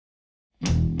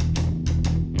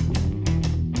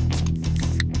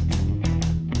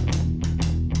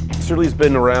Surly's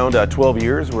been around 12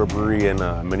 years. We're a brewery in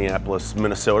Minneapolis,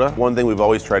 Minnesota. One thing we've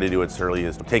always tried to do at Surly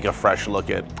is take a fresh look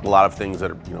at a lot of things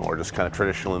that are just kind of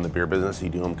traditional in the beer business. You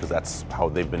do them because that's how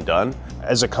they've been done.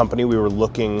 As a company, we were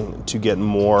looking to get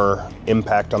more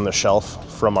impact on the shelf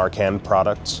from our canned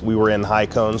products. We were in high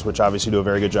cones, which obviously do a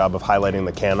very good job of highlighting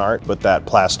the can art, but that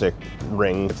plastic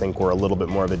ring, I think, we're a little bit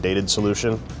more of a dated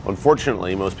solution.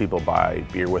 Unfortunately, most people buy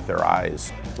beer with their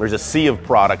eyes. There's a sea of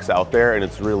products out there, and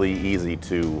it's really easy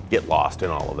to get lost in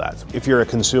all of that. If you're a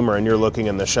consumer and you're looking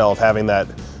in the shelf, having that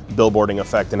billboarding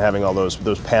effect and having all those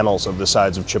panels of the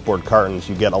sides of chipboard cartons,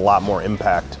 you get a lot more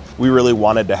impact. We really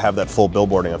wanted to have that full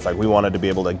billboarding effect. We wanted to be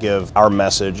able to give our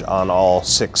message on all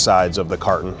 6 sides of the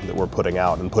carton that we're putting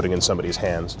out and putting in somebody's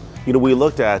hands. We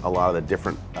looked at a lot of the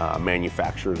different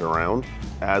manufacturers around.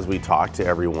 As we talked to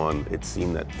everyone, it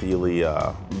seemed that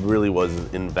Thiele really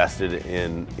was invested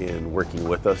in working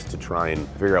with us to try and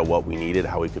figure out what we needed,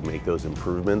 how we could make those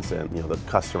improvements, and the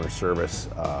customer service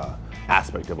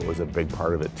aspect of it was a big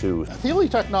part of it too. Thiele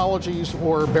Technologies,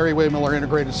 or Berry-Way-Miller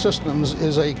Integrated Systems,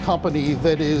 is a company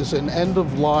that is an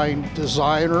end-of-line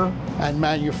designer and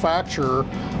manufacturer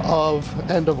of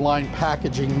end-of-line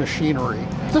packaging machinery.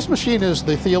 This machine is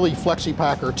the Thiele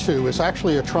FlexiPacker II. It's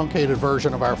actually a truncated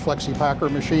version of our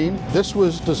FlexiPacker machine. This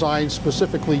was designed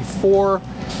specifically for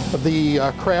the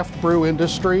craft brew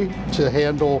industry to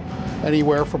handle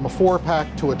anywhere from a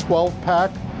 4-pack to a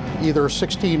 12-pack, either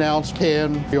 16-ounce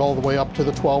can all the way up to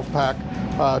the 12-pack,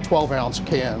 12-ounce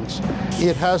cans.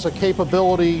 It has a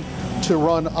capability to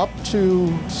run up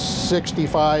to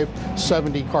 65,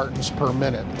 70 cartons per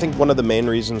minute. I think one of the main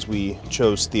reasons we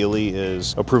chose Thiele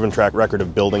is a proven track record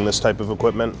of building this type of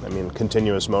equipment. I mean,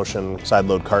 continuous motion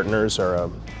side-load cartoners are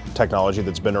a technology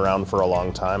that's been around for a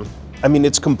long time. I mean,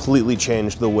 it's completely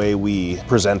changed the way we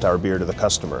present our beer to the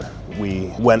customer.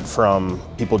 We went from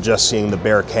people just seeing the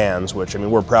bare cans, which, I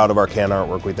mean, we're proud of our can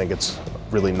artwork. We think it's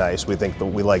really nice. We think that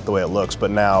we like the way it looks,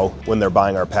 but now when they're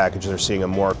buying our package, they're seeing a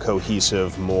more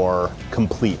cohesive, more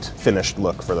complete finished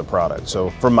look for the product. So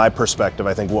from my perspective,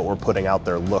 I think what we're putting out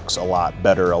there looks a lot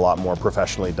better, a lot more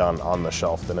professionally done on the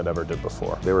shelf than it ever did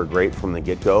before. They were great from the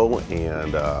get-go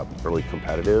and really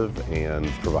competitive and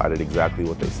provided exactly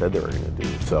what they said they were going to do.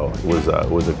 So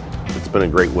it's been a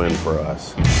great win for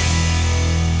us.